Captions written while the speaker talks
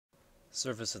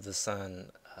Surface of the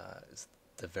Sun is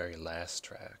the very last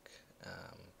track.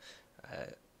 I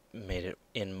made it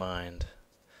in mind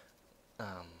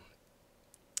um,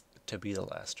 to be the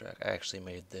last track. I actually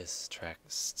made this track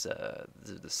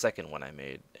the second one I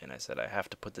made, and I said I have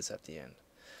to put this at the end.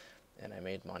 And I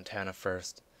made Montana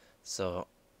first, so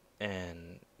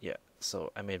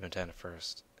so I made Montana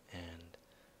first, and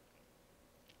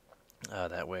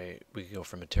that way we could go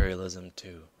from materialism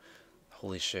to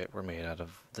holy shit, we're made out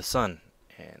of the sun,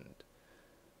 and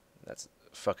that's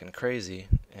fucking crazy.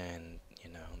 And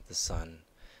the sun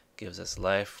gives us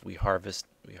life. We harvest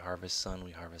sun,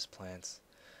 we harvest plants.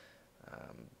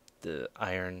 The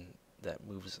iron that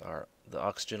moves the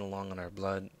oxygen along in our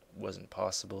blood wasn't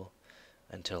possible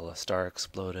until a star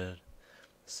exploded.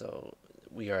 So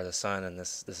we are the sun, and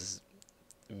this is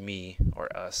me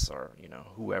or us or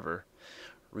whoever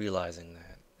realizing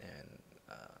that. And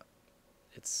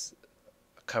it's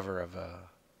a cover of a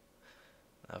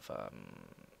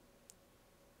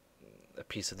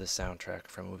piece of the soundtrack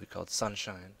from a movie called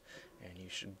Sunshine, and you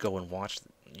should go and watch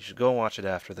it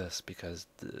after this, because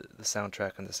the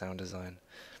soundtrack and the sound design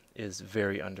is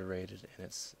very underrated, and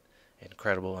it's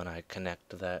incredible, and I connect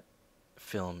to that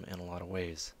film in a lot of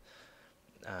ways.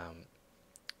 Um,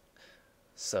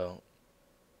 so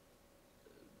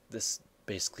this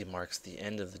basically marks the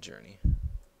end of the journey,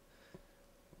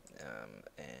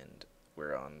 and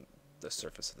we're on the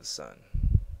surface of the sun.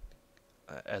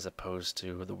 As opposed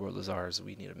to the world is ours,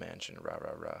 we need a mansion, rah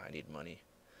rah rah, I need money.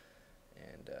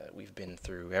 And we've been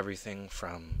through everything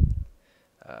from,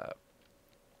 uh,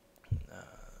 uh,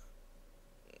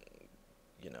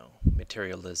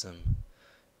 materialism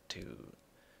to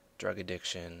drug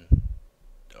addiction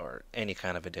or any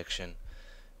kind of addiction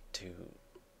to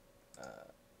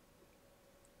uh,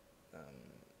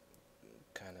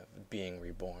 kind of being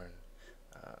reborn,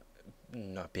 uh,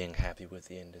 not being happy with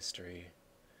the industry,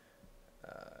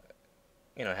 uh,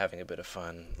 having a bit of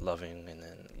fun, loving, and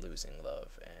then losing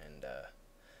love, and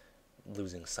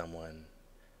losing someone,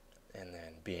 and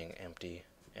then being empty,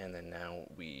 and then now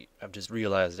I've just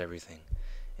realized everything,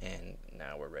 and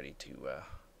now we're ready to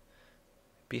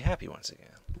be happy once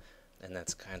again. And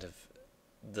that's kind of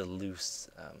the loose,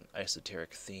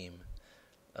 esoteric theme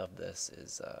of this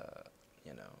is,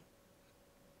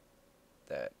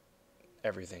 that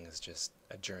everything is just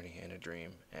a journey and a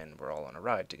dream, and we're all on a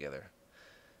ride together.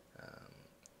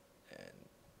 And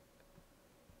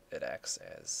it acts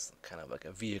as kind of like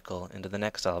a vehicle into the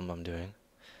next album I'm doing.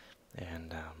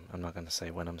 And I'm not going to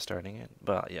say when I'm starting it.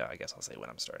 But yeah, I guess I'll say when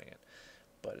I'm starting it.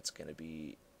 But it's going to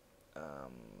be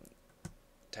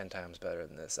 10 times better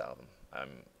than this album.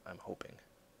 I'm hoping.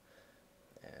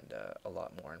 And a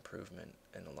lot more improvement,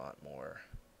 and a lot more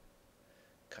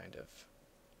kind of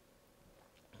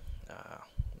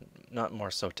not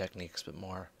more so techniques, but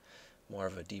more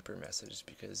of a deeper message,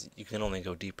 because you can only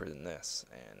go deeper than this.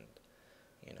 And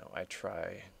I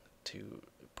try to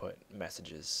put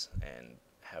messages and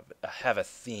have a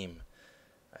theme.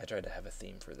 I tried to have a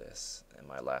theme for this, and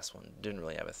my last one didn't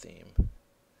really have a theme,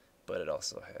 but it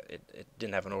also it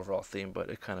didn't have an overall theme, but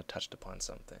it kind of touched upon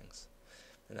some things,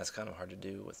 and that's kind of hard to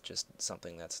do with just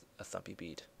something that's a thumpy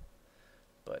beat.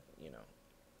 But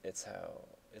it's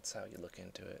how you look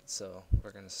into it. So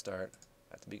we're gonna start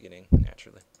at the beginning,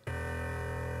 naturally. I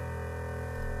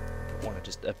want to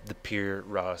just the pure,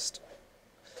 rawest,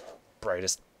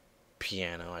 brightest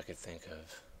piano I could think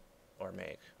of, or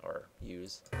make, or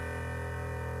use.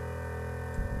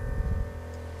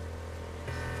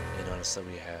 You notice that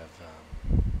we have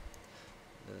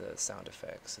the sound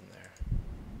effects in there.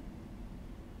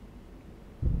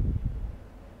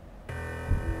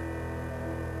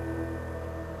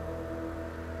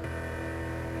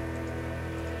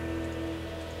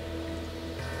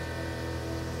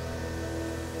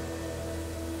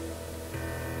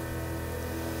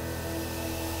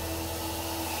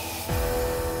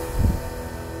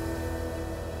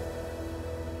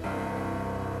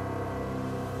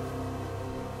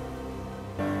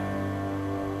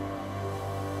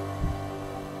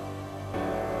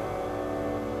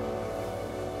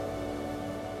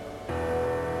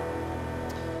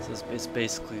 So it's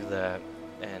basically that,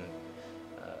 and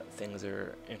things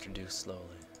are introduced slowly.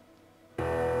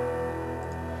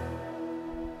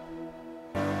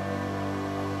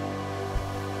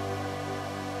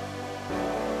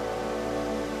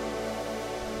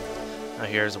 Now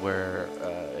here's where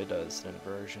it does an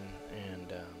inversion,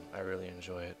 and I really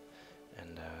enjoy it.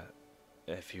 And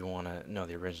if you want to know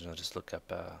the original, just look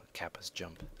up Kappa's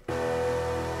Jump.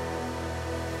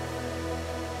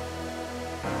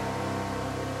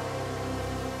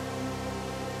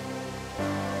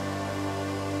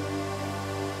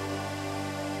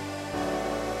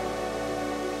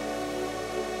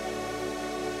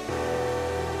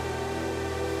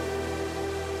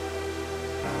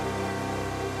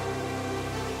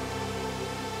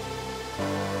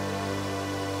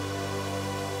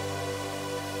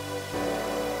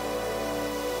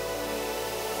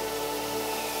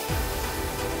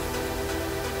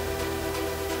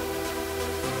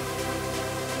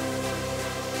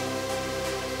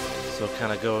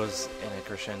 kind of goes and it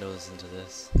crescendos into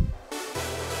this.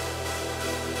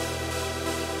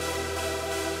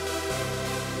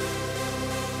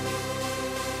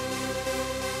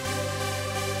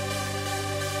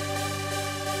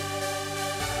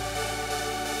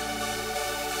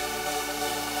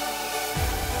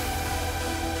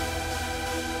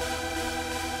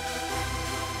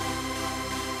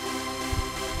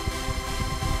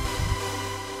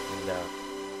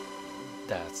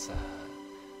 That's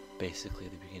basically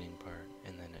the beginning part,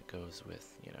 and then it goes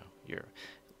with, you know, your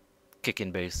kick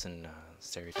and bass and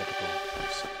stereotypical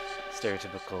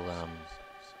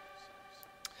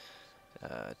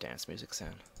dance music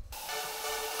sound.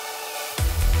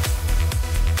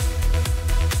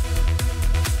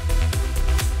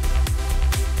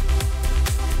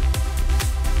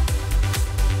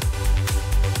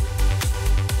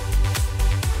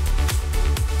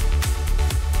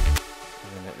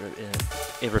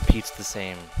 It repeats the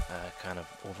same kind of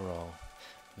overall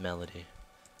melody.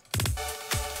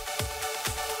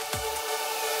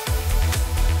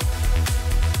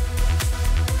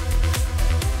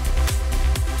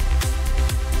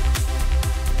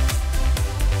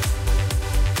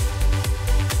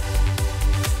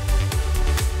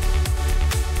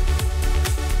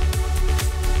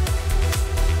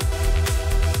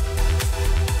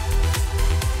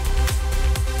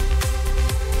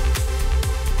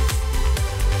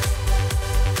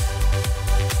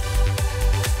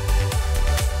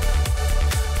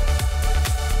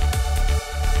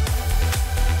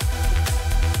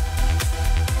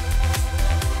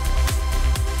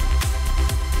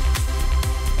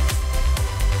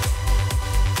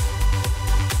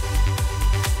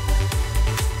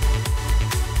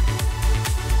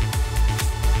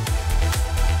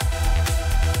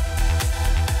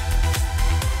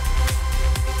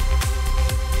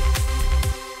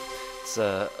 It's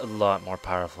a lot more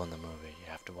powerful in the movie. You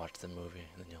have to watch the movie,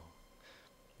 and then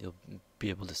you'll be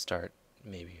able to start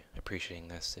maybe appreciating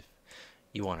this if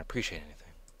you want to appreciate anything.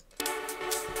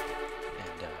 And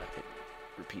it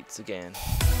repeats again.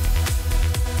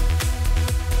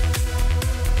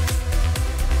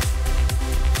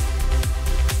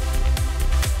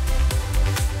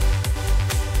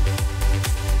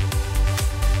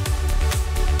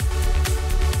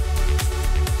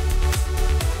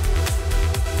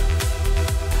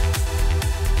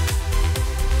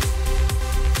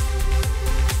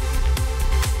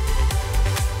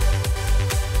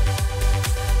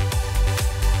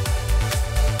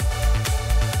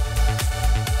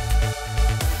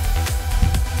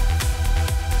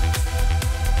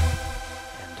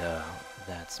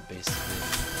 That's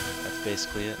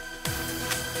basically it.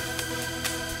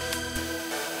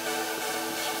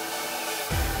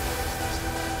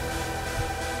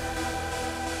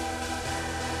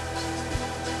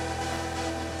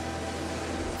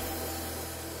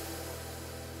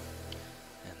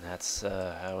 And that's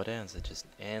how it ends. It just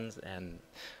ends and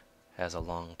has a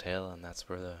long tail, and that's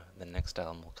where the next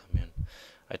album will come in.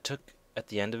 At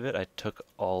the end of it, I took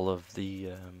all of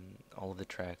the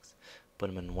tracks, put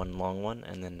them in one long one,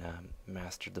 and then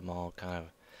mastered them all kind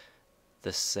of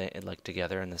the same, like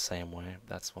together in the same way.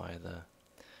 That's why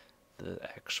the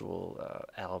actual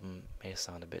album may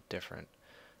sound a bit different.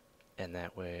 And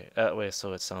that way,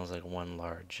 so it sounds like one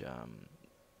large.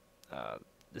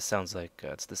 It sounds like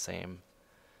it's the same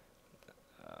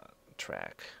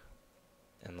track,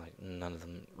 and like none of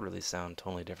them really sound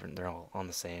totally different. They're all on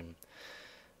the same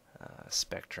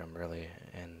spectrum, really,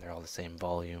 and they're all the same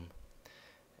volume.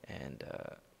 And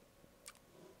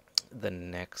the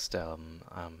next album,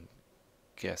 I'm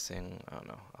guessing, I don't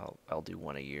know, I'll do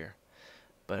one a year,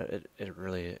 but it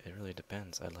really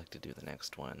depends. I'd like to do the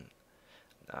next one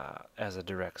as a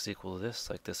direct sequel to this.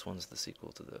 Like, this one's the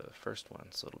sequel to the first one,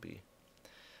 so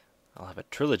I'll have a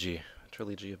trilogy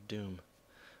of Doom.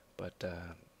 But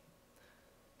I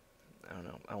don't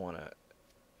know, I want to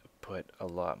put a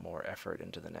lot more effort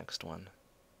into the next one,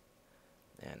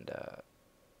 and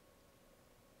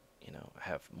you know,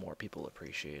 have more people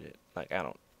appreciate it. Like, I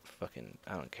don't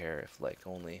care if like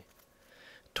only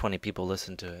 20 people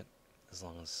listen to it, as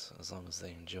long as they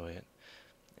enjoy it.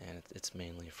 And it's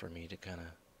mainly for me to kind of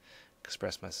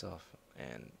express myself.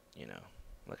 And, you know,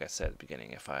 like I said at the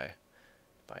beginning, if I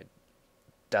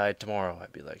died tomorrow,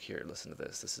 I'd be like, here, listen to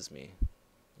this. This is me.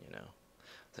 You know,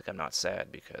 it's like, I'm not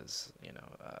sad because, you know,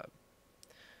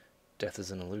 death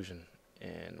is an illusion,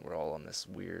 and we're all on this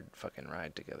weird fucking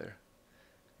ride together.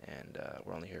 And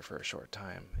we're only here for a short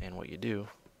time. And what you do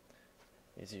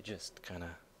is you just kind of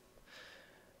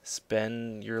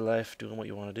spend your life doing what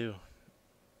you want to do.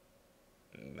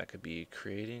 And that could be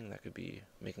creating, that could be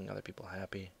making other people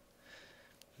happy.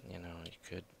 You know, you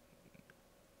could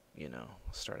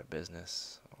start a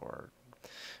business or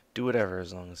do whatever,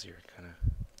 as long as you're kind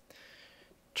of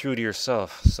true to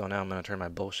yourself. So now I'm going to turn my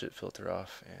bullshit filter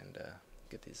off and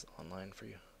get these online for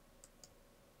you.